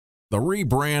The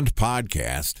Rebrand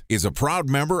Podcast is a proud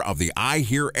member of the I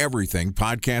Hear Everything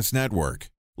Podcast Network.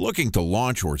 Looking to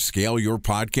launch or scale your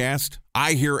podcast?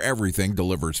 I Hear Everything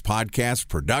delivers podcast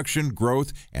production,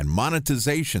 growth, and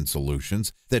monetization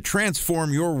solutions that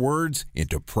transform your words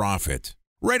into profit.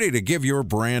 Ready to give your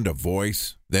brand a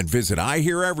voice? Then visit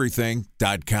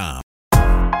iheareverything.com.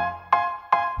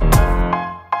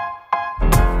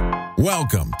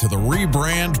 Welcome to the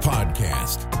Rebrand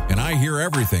Podcast, an I Hear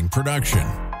Everything production.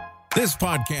 This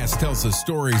podcast tells the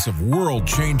stories of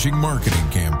world-changing marketing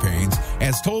campaigns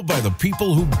as told by the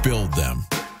people who build them.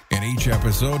 In each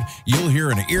episode, you'll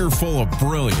hear an earful of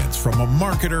brilliance from a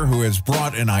marketer who has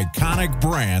brought an iconic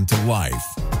brand to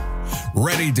life.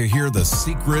 Ready to hear the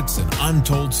secrets and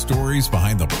untold stories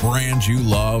behind the brand you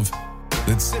love?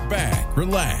 Then sit back,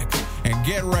 relax, and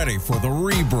get ready for the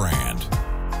rebrand.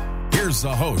 Here's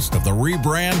the host of the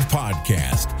Rebrand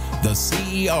Podcast, the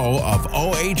CEO of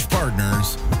OH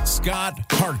Partners, Scott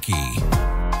Harkey.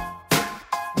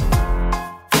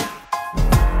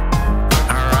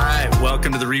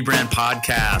 Welcome to the Rebrand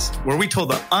Podcast, where we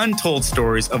told the untold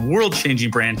stories of world-changing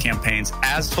brand campaigns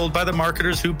as told by the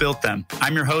marketers who built them.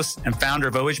 I'm your host and founder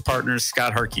of OH Partners,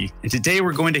 Scott Harkey. And today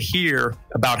we're going to hear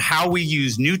about how we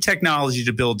use new technology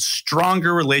to build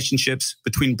stronger relationships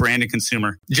between brand and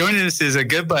consumer. Joining us is a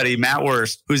good buddy, Matt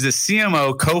Wurst, who's the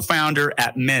CMO co-founder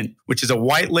at Mint, which is a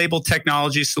white label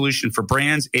technology solution for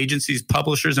brands, agencies,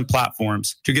 publishers, and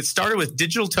platforms to get started with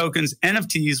digital tokens,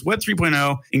 NFTs, Web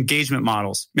 3.0 engagement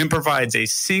models. Mint provides a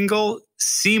single,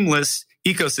 seamless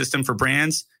ecosystem for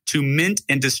brands to mint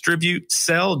and distribute,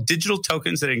 sell digital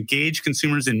tokens that engage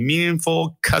consumers in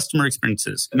meaningful customer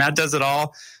experiences. Matt does it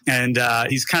all, and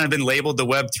he's kind of been labeled the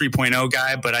Web 3.0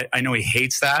 guy, but I know he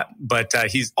hates that. But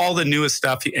he's all the newest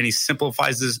stuff, and he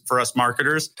simplifies this for us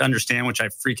marketers to understand, which I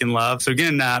freaking love. So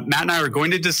again, Matt and I are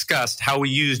going to discuss how we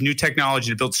use new technology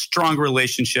to build stronger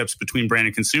relationships between brand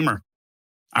and consumer.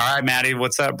 All right, Matty,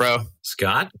 what's up, bro?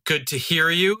 Scott, good to hear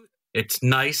you. It's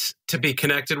nice to be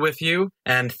connected with you.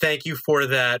 And thank you for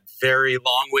that very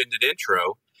long-winded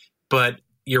intro. But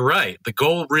you're right. The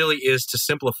goal really is to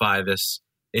simplify this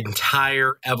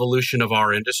entire evolution of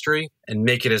our industry and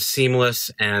make it as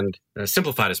seamless and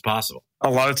simplified as possible. A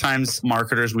lot of times,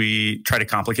 marketers, we try to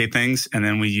complicate things, and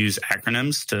then we use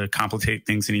acronyms to complicate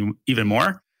things even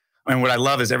more. And what I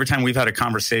love is every time we've had a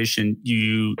conversation,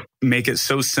 you make it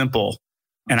so simple.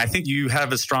 And I think you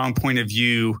have a strong point of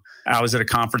view. I was at a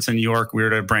conference in New York. We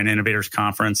were at a Brand Innovators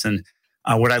Conference. And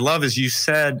what I love is you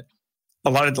said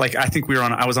a lot of, like, I think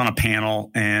I was on a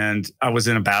panel and I was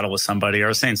in a battle with somebody. I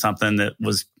was saying something that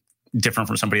was different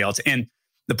from somebody else. And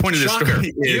the point of the story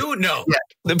is,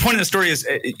 the point of the story is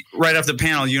right after the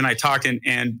panel, you and I talked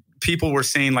and people were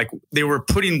saying like they were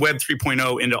putting Web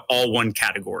 3.0 into all one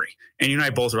category. And you and I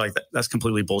both were like, that's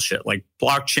completely bullshit. Like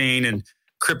blockchain and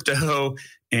crypto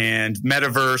and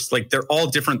metaverse, like they're all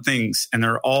different things and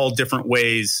they're all different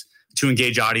ways to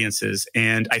engage audiences.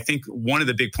 And I think one of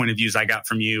the big point of views I got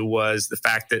from you was the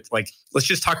fact that, like, let's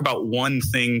just talk about one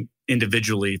thing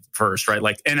individually first, right?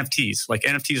 Like NFTs. Like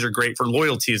NFTs are great for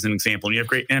loyalty as an example. And you have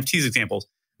great NFTs examples.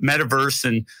 Metaverse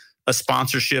and a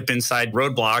sponsorship inside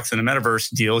Roadblocks and a metaverse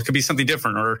deal, it could be something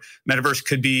different, or metaverse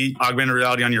could be augmented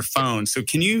reality on your phone. So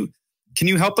can you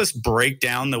help us break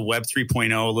down the Web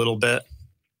 3.0 a little bit?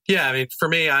 Yeah, I mean, for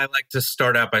me, I like to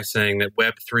start out by saying that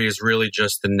Web3 is really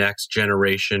just the next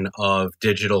generation of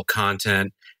digital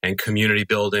content and community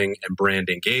building and brand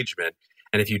engagement.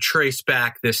 And if you trace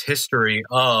back this history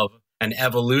of an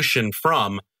evolution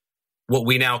from what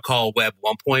we now call Web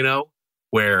 1.0,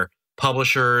 where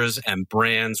publishers and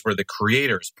brands were the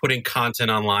creators putting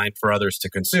content online for others to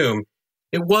consume,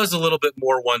 it was a little bit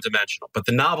more one-dimensional. But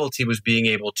the novelty was being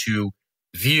able to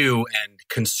view and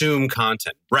consume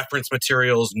content, reference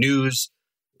materials, news,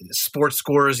 sports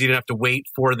scores. You didn't have to wait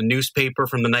for the newspaper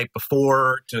from the night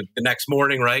before to the next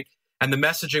morning, right? And the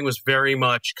messaging was very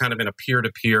much kind of in a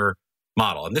peer-to-peer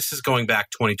model. And this is going back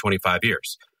 20, 25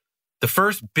 years. The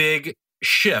first big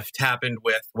shift happened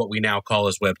with what we now call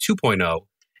as Web 2.0,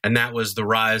 and that was the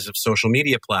rise of social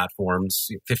media platforms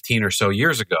 15 or so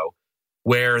years ago,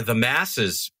 where the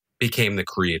masses became the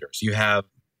creators. You have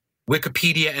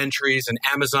Wikipedia entries and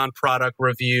Amazon product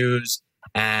reviews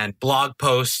and blog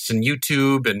posts and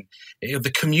YouTube. And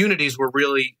the communities were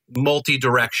really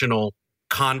multi-directional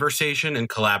conversation and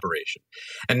collaboration.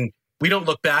 And we don't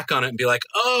look back on it and be like,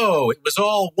 oh, it was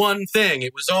all one thing.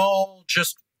 It was all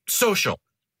just social.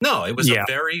 No, it was a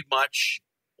very much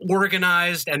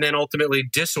organized and then ultimately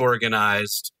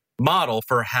disorganized model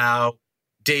for how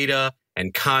data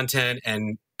and content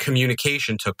and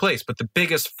communication took place. But the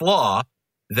biggest flaw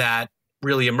that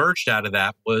really emerged out of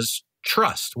that was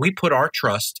trust. We put our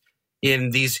trust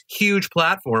in these huge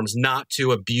platforms not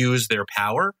to abuse their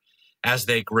power as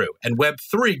they grew. And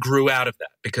Web3 grew out of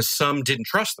that because some didn't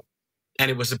trust them.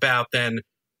 And it was about then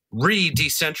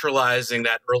re-decentralizing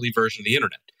that early version of the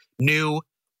internet. New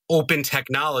open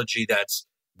technology that's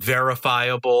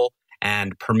verifiable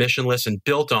and permissionless and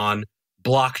built on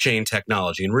blockchain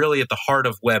technology. And really at the heart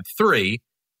of Web3,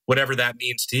 whatever that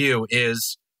means to you,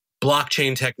 is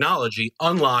blockchain technology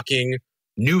unlocking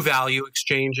new value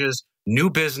exchanges, new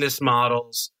business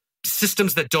models,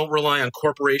 systems that don't rely on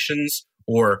corporations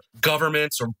or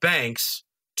governments or banks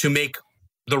to make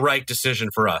the right decision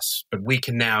for us. But we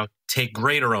can now take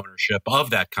greater ownership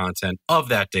of that content, of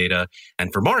that data,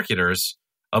 and for marketers,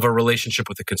 of a relationship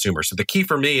with the consumer. So the key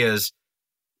for me is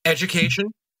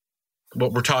education,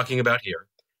 what we're talking about here,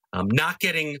 not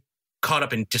getting caught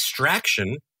up in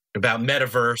distraction about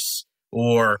metaverse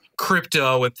or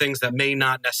crypto and things that may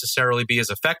not necessarily be as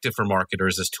effective for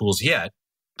marketers as tools yet.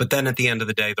 But then at the end of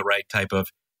the day, the right type of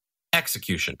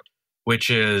execution, which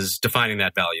is defining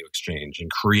that value exchange and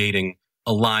creating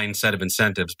a aligned set of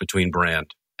incentives between brand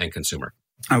and consumer.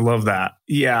 I love that.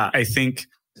 Yeah, I think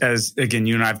as, again,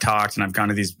 you and I have talked and I've gone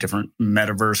to these different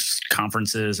metaverse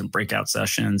conferences and breakout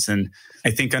sessions. And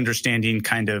I think understanding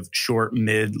kind of short,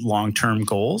 mid, long-term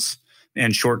goals,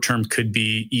 and short-term could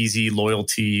be easy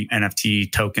loyalty,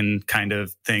 NFT token kind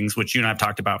of things, which you and I have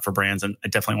talked about for brands. And I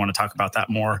definitely want to talk about that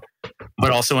more,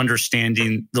 but also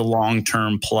understanding the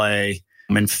long-term play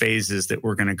and phases that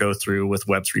we're going to go through with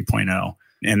Web 3.0.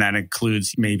 And that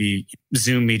includes maybe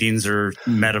Zoom meetings or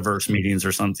metaverse meetings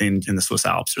or something in the Swiss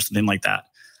Alps or something like that.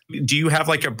 Do you have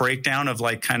like a breakdown of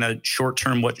like kind of short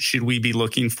term, what should we be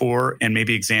looking for, and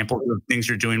maybe examples of things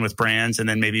you're doing with brands, and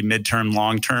then maybe midterm,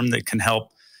 long term that can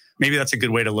help? Maybe that's a good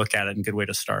way to look at it and good way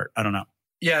to start. I don't know.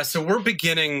 Yeah, so we're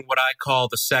beginning what I call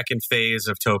the second phase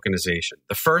of tokenization.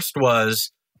 The first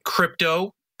was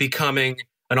crypto becoming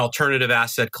an alternative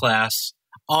asset class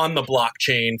on the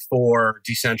blockchain for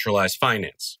decentralized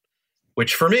finance,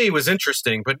 which for me was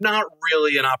interesting, but not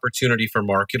really an opportunity for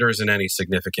marketers in any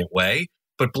significant way.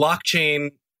 But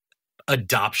blockchain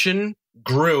adoption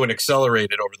grew and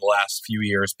accelerated over the last few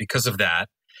years because of that.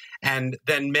 And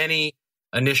then many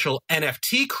initial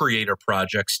NFT creator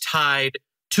projects tied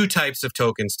two types of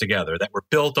tokens together that were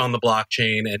built on the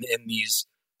blockchain and in these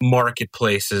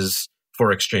marketplaces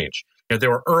for exchange. You know,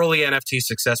 there were early NFT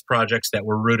success projects that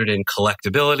were rooted in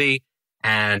collectability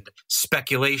and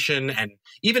speculation, and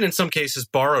even in some cases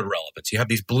borrowed relevance. You have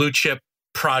these blue chip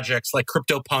projects like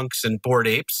CryptoPunks and Bored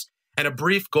Apes, and a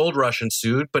brief gold rush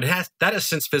ensued, but that has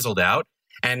since fizzled out.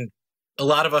 And a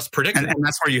lot of us predicted. And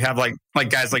that's where you have like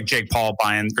guys like Jake Paul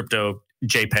buying crypto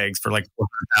JPEGs for like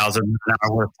 $400,000 an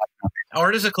hour.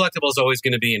 Art as a collectible is always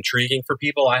going to be intriguing for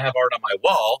people. I have art on my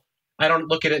wall. I don't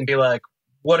look at it and be like,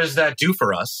 what does that do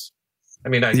for us? I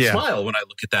mean, I smile when I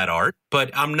look at that art, but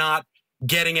I'm not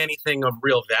getting anything of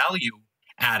real value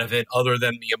out of it other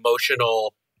than the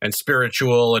emotional and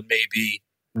spiritual and maybe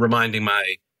reminding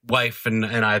my wife and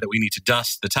I that we need to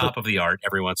dust the top of the art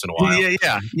every once in a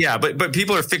while. Yeah. But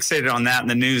people are fixated on that in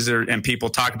the news and people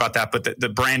talk about that. But the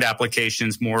brand application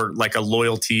is more like a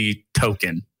loyalty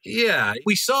token. Yeah.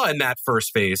 We saw in that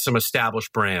first phase some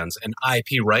established brands and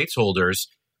IP rights holders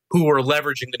who were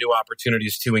leveraging the new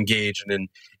opportunities to engage and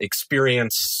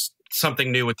experience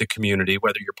something new with the community,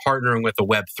 whether you're partnering with a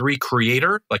Web3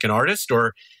 creator, like an artist,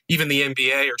 or even the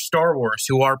NBA or Star Wars,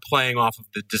 who are playing off of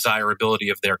the desirability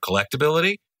of their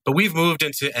collectability. But we've moved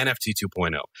into NFT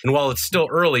 2.0. And while it's still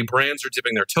early, brands are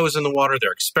dipping their toes in the water,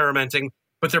 they're experimenting,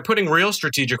 but they're putting real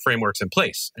strategic frameworks in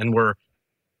place. And we're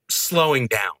slowing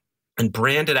down. And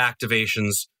branded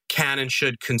activations can and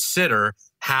should consider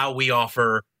how we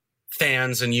offer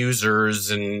fans and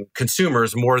users and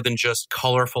consumers more than just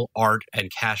colorful art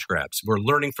and cash grabs. We're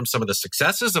learning from some of the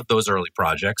successes of those early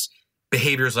projects,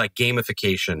 behaviors like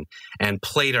gamification and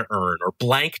play to earn or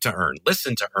blank to earn,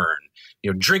 listen to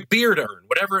earn, drink beer to earn,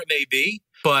 whatever it may be.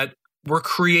 But we're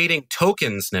creating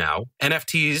tokens now,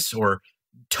 NFTs or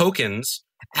tokens,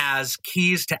 as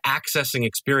keys to accessing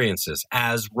experiences,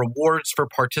 as rewards for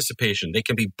participation. They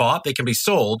can be bought, they can be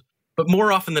sold, but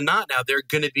more often than not now, they're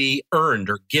going to be earned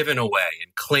or given away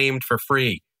and claimed for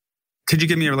free. Could you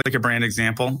give me like a brand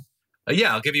example?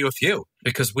 Yeah, I'll give you a few,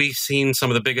 because we've seen some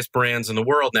of the biggest brands in the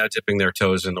world now dipping their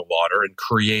toes in the water and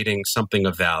creating something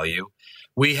of value.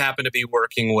 We happen to be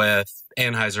working with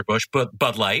Anheuser-Busch,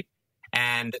 Bud Light,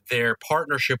 and their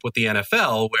partnership with the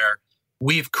NFL, where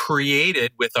we've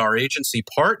created with our agency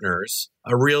partners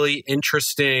a really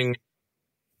interesting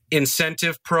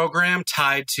incentive program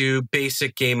tied to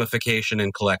basic gamification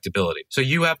and collectability. So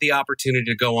you have the opportunity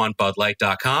to go on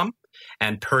budlight.com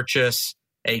and purchase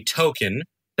a token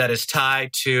that is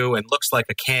tied to and looks like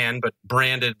a can, but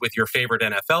branded with your favorite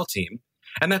NFL team.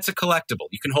 And that's a collectible.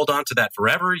 You can hold on to that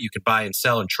forever. You could buy and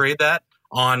sell and trade that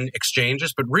on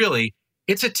exchanges, but really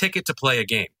it's a ticket to play a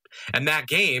game. And that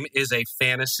game is a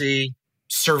fantasy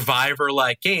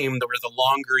survivor-like game where the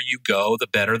longer you go, the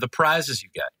better the prizes you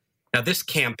get. Now, this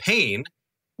campaign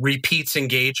repeats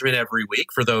engagement every week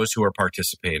for those who are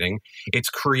participating. It's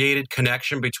created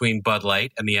connection between Bud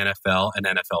Light and the NFL and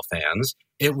NFL fans.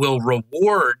 It will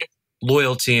reward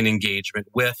loyalty and engagement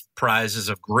with prizes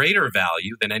of greater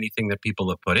value than anything that people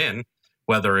have put in,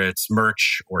 whether it's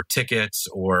merch or tickets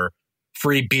or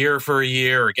free beer for a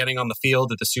year or getting on the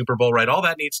field at the Super Bowl, right? All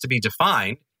that needs to be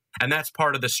defined. And that's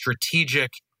part of the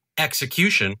strategic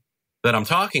execution that I'm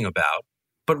talking about.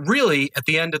 But really, at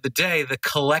the end of the day, the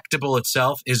collectible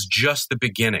itself is just the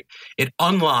beginning. It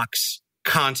unlocks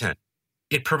content.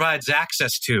 It provides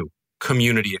access to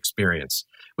community experience.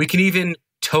 We can even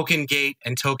token gate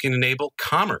and token enable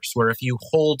commerce, where if you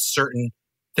hold certain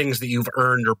things that you've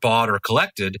earned or bought or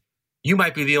collected, you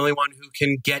might be the only one who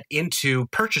can get into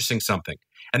purchasing something.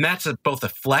 And that's both a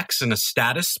flex and a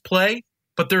status play,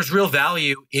 but there's real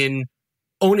value in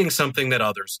owning something that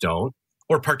others don't,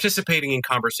 or participating in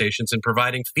conversations and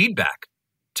providing feedback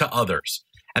to others.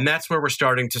 And that's where we're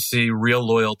starting to see real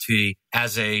loyalty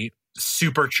as a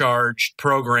supercharged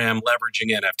program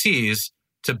leveraging NFTs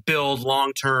to build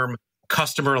long-term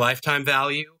customer lifetime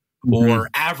value or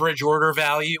average order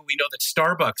value. We know that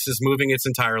Starbucks is moving its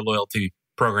entire loyalty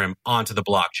program onto the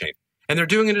blockchain, and they're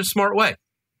doing it in a smart way.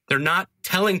 They're not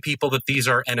telling people that these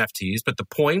are NFTs, but the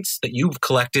points that you've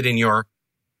collected in your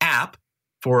app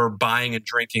for buying and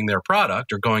drinking their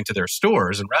product or going to their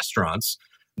stores and restaurants,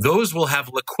 those will have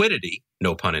liquidity,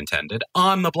 no pun intended,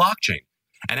 on the blockchain.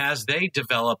 And as they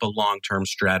develop a long-term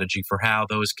strategy for how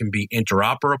those can be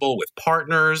interoperable with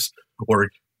partners, or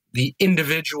the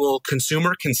individual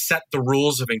consumer can set the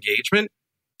rules of engagement,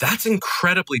 that's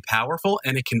incredibly powerful,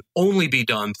 and it can only be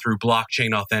done through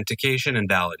blockchain authentication and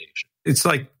validation. It's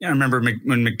like, I remember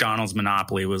when McDonald's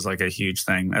Monopoly was like a huge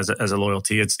thing as a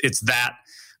loyalty. It's that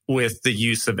with the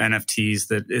use of NFTs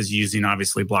that is using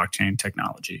obviously blockchain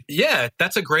technology. Yeah,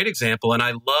 that's a great example. And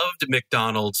I loved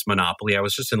McDonald's Monopoly. I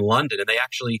was just in London, and they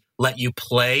actually let you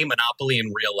play Monopoly in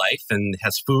real life and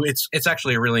has food. It's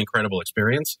actually a really incredible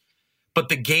experience. But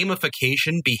the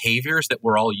gamification behaviors that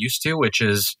we're all used to, which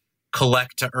is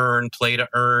collect to earn, play to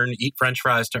earn, eat French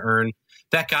fries to earn,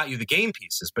 that got you the game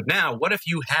pieces. But now, what if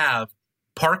you have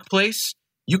Park Place?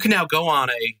 You can now go on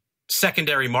a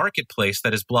secondary marketplace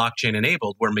that is blockchain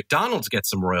enabled, where McDonald's gets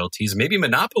some royalties, maybe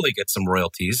Monopoly gets some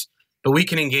royalties, but we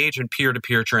can engage in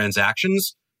peer-to-peer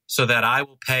transactions so that I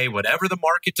will pay whatever the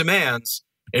market demands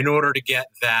in order to get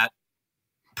that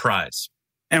prize.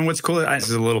 And what's cool, this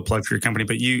is a little plug for your company,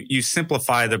 but you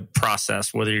simplify the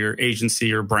process, whether you're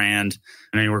agency or brand.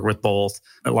 I know you work with both,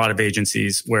 a lot of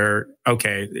agencies where,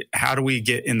 okay, how do we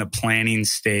get in the planning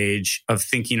stage of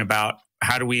thinking about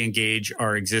how do we engage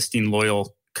our existing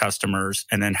loyal customers,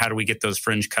 and then how do we get those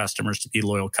fringe customers to be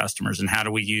loyal customers, and how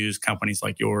do we use companies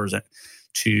like yours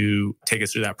to take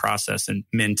us through that process and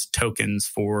mint tokens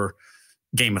for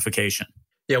gamification?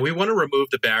 Yeah, we want to remove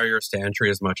the barriers to entry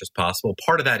as much as possible.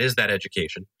 Part of that is that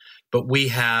education, but we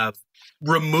have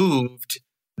removed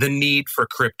the need for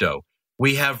crypto.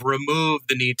 We have removed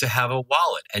the need to have a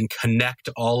wallet and connect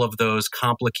all of those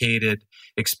complicated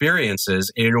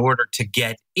experiences in order to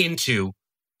get into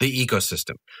the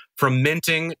ecosystem. From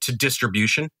minting to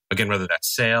distribution, again, whether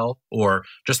that's sale or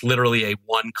just literally a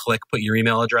one-click, put your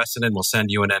email address in and we'll send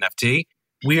you an NFT.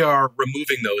 We are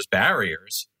removing those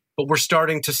barriers, but we're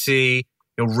starting to see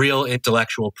real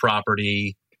intellectual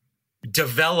property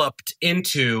developed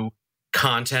into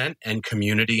content and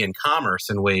community and commerce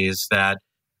in ways that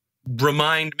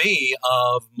remind me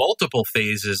of multiple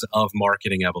phases of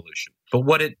marketing evolution. But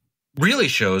what it really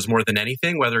shows more than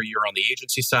anything, whether you're on the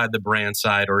agency side, the brand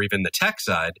side, or even the tech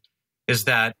side, is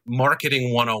that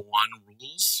marketing 101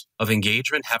 rules of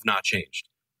engagement have not changed.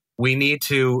 We need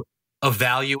to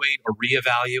evaluate or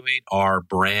reevaluate our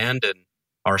brand and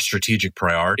our strategic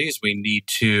priorities. We need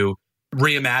to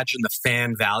reimagine the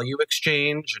fan value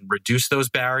exchange and reduce those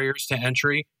barriers to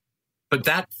entry. But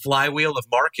that flywheel of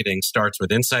marketing starts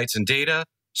with insights and data,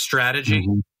 strategy,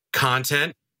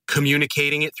 content,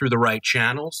 communicating it through the right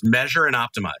channels, measure and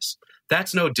optimize.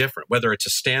 That's no different, whether it's a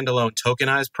standalone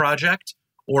tokenized project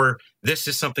or this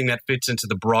is something that fits into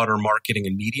the broader marketing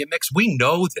and media mix. We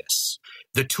know this.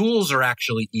 The tools are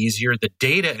actually easier. The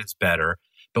data is better,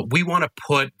 but we want to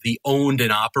put the owned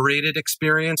and operated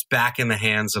experience back in the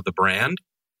hands of the brand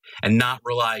and not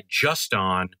rely just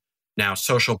on now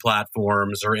social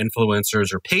platforms or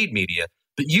influencers or paid media,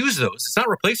 But use those. It's not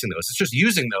replacing those. It's just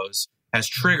using those as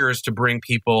triggers to bring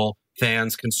people,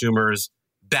 fans, consumers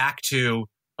back to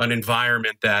an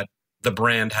environment that the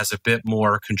brand has a bit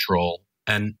more control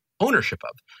and ownership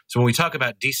of. So when we talk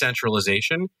about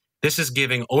decentralization, this is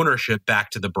giving ownership back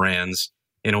to the brands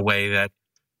in a way that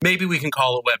maybe we can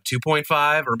call it Web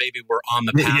 2.5, or maybe we're on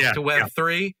the path to Web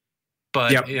 3.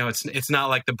 But it's not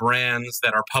like the brands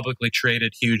that are publicly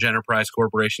traded, huge enterprise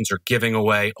corporations are giving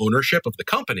away ownership of the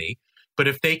company. But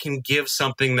if they can give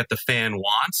something that the fan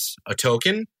wants, a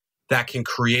token that can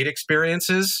create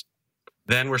experiences,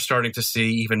 then we're starting to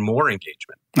see even more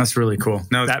engagement. That's really cool.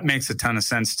 No, that makes a ton of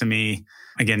sense to me.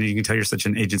 Again, you can tell you're such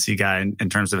an agency guy in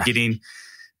terms of getting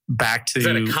back to... Is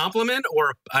that a compliment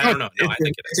or I don't know? No, I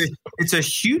think it is. It's a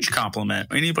huge compliment.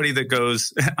 Anybody that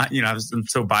goes, I'm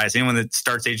so biased. Anyone that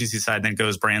starts agency side, then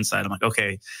goes brand side, I'm like,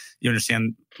 okay, you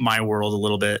understand my world a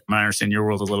little bit. I understand your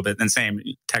world a little bit. And same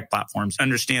tech platforms.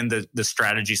 Understand the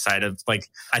strategy side of, like,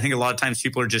 I think a lot of times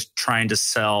people are just trying to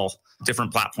sell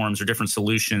different platforms or different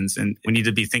solutions. And we need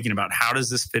to be thinking about, how does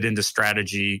this fit into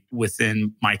strategy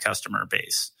within my customer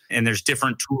base? And there's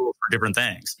different tools for different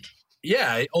things.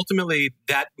 Yeah, ultimately,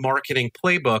 that marketing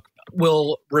playbook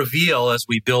will reveal, as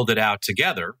we build it out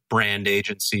together, brand,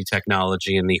 agency,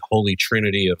 technology, and the holy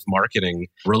trinity of marketing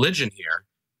religion here.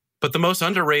 But the most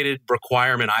underrated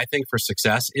requirement, I think, for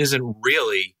success isn't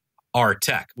really our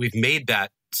tech. We've made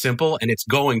that simple, and it's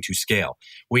going to scale.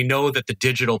 We know that the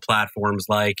digital platforms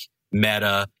like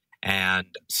Meta and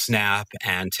Snap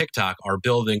and TikTok are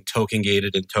building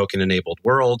token-gated and token-enabled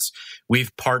worlds.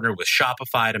 We've partnered with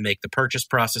Shopify to make the purchase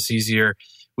process easier.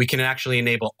 We can actually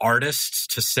enable artists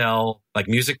to sell, like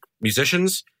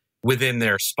musicians, within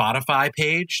their Spotify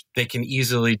page. They can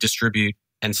easily distribute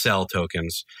and sell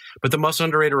tokens. But the most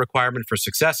underrated requirement for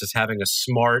success is having a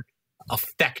smart,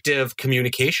 effective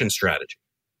communication strategy.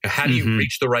 How do you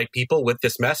reach the right people with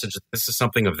this message that this is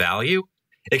something of value?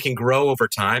 It can grow over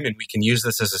time, and we can use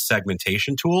this as a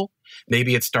segmentation tool.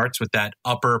 Maybe it starts with that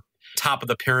upper top of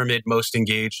the pyramid, most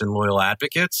engaged and loyal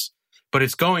advocates, but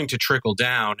it's going to trickle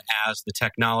down as the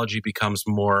technology becomes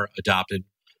more adopted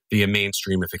via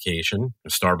mainstreamification.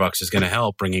 Starbucks is going to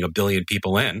help bringing 1 billion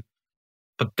people in.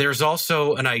 But there's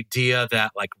also an idea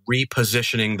that, like,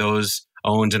 repositioning those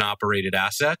owned and operated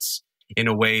assets in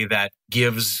a way that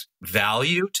gives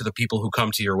value to the people who come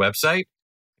to your website,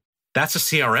 that's a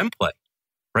CRM play.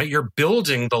 Right? You're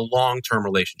building the long-term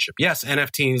relationship. Yes,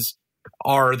 NFTs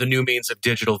are the new means of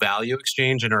digital value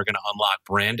exchange and are going to unlock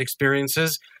brand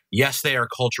experiences. Yes, they are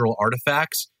cultural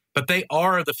artifacts, but they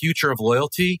are the future of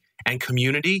loyalty and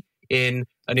community in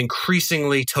an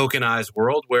increasingly tokenized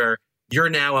world where you're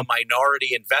now a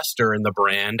minority investor in the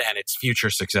brand and its future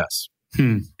success.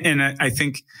 And I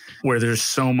think where there's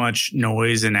so much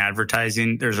noise in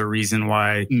advertising, there's a reason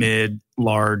why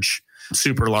mid-large,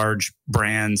 super large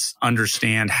brands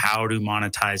understand how to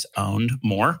monetize owned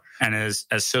more. And as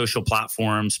social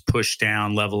platforms push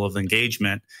down level of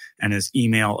engagement, and as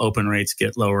email open rates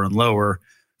get lower and lower,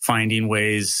 finding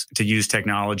ways to use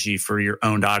technology for your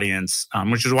owned audience,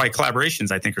 which is why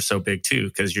collaborations, I think, are so big too,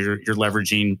 because you're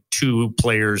leveraging two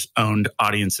players' owned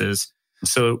audiences.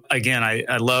 So again,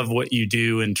 I love what you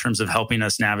do in terms of helping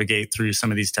us navigate through some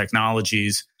of these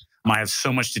technologies. I have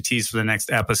so much to tease for the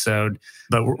next episode,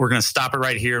 but we're going to stop it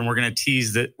right here, and we're going to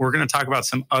tease that we're going to talk about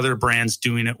some other brands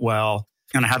doing it well.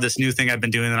 And I have this new thing I've been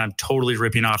doing that I'm totally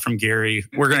ripping off from Gary.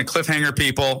 We're going to cliffhanger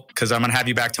people, because I'm going to have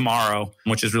you back tomorrow,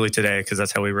 which is really today, because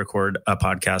that's how we record a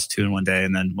podcast 2 in 1 day,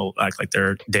 and then we'll act like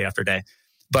they're day after day.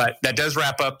 But that does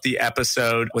wrap up the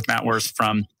episode with Matt Wurst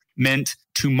from Mint.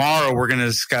 Tomorrow, we're going to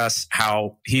discuss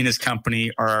how he and his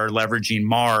company are leveraging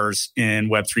Mars in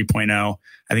Web 3.0.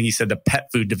 I think he said the pet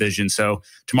food division. So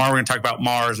tomorrow, we're going to talk about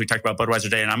Mars. We talked about Budweiser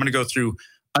Day, and I'm going to go through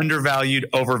undervalued,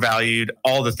 overvalued,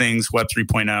 all the things Web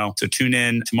 3.0. So tune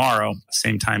in tomorrow,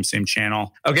 same time, same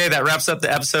channel. Okay, that wraps up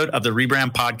the episode of the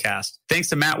Rebrand Podcast. Thanks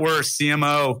to Matt Wurst,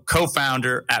 CMO,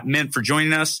 co-founder at Mint, for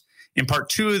joining us. In part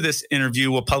 2 of this interview,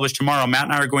 we'll publish tomorrow, Matt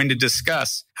and I are going to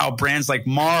discuss how brands like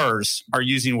Mars are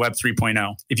using Web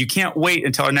 3.0. If you can't wait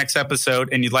until our next episode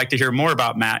and you'd like to hear more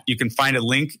about Matt, you can find a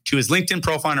link to his LinkedIn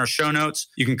profile in our show notes.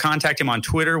 You can contact him on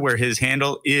Twitter, where his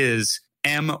handle is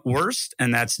MWurst,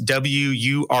 and that's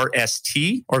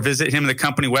WURST, or visit him at the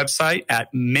company website at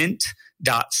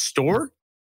mint.store.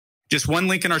 Just one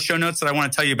link in our show notes that I want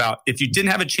to tell you about. If you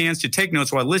didn't have a chance to take notes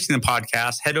while listening to the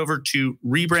podcast, head over to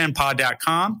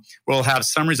rebrandpod.com, where we'll have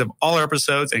summaries of all our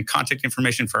episodes and contact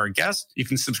information for our guests. You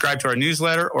can subscribe to our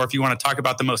newsletter, or if you want to talk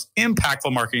about the most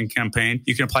impactful marketing campaign,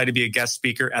 you can apply to be a guest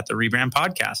speaker at the Rebrand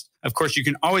Podcast. Of course, you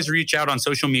can always reach out on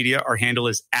social media. Our handle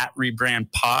is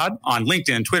 @RebrandPod on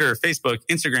LinkedIn, Twitter, Facebook,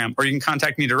 Instagram, or you can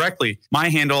contact me directly. My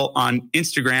handle on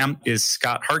Instagram is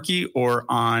Scott Harkey or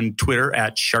on Twitter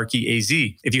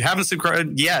 @SharkyAZ. If you haven't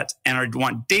subscribed yet and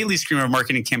want daily stream of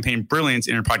marketing campaign brilliance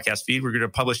in your podcast feed, we're going to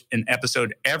publish an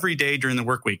episode every day during the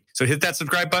work week. So hit that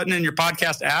subscribe button in your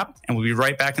podcast app and we'll be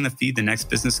right back in the feed the next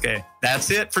business day.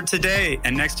 That's it for today.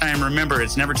 And next time, remember,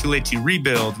 it's never too late to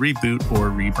rebuild, reboot, or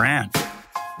rebrand.